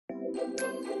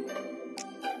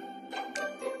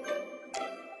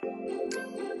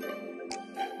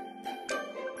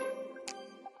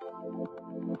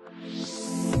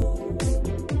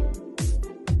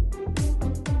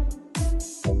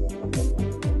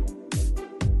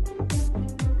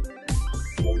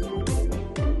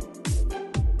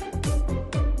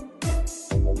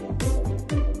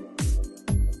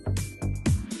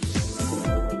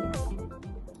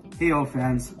Hey all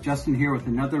fans, Justin here with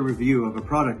another review of a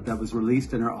product that was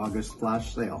released in our August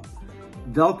flash sale.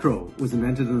 Velcro was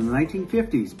invented in the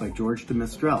 1950s by George de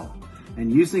Mestral,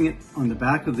 and using it on the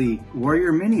back of the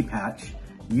Warrior Mini patch,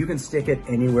 you can stick it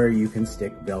anywhere you can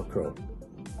stick Velcro.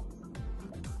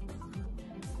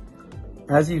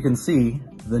 As you can see,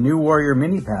 the new Warrior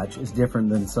Mini patch is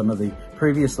different than some of the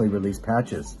previously released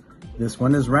patches. This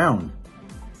one is round,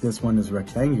 this one is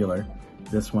rectangular,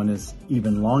 this one is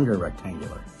even longer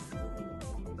rectangular.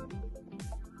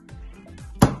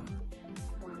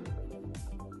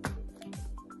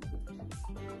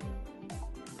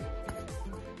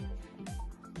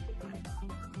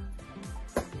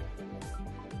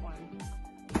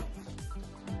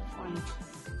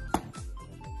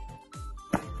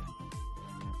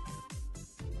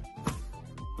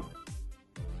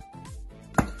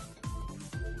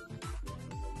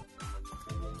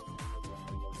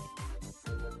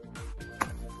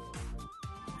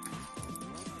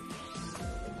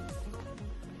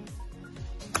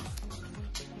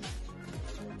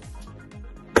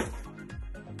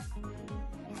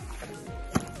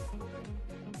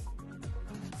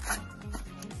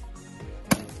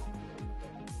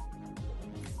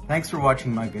 Thanks for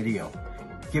watching my video.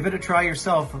 Give it a try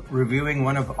yourself reviewing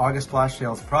one of August Flash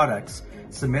Sale's products.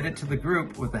 Submit it to the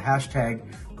group with the hashtag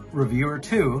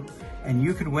reviewer2 and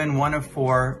you could win one of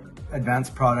 4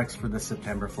 advanced products for the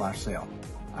September flash sale.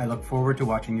 I look forward to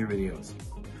watching your videos.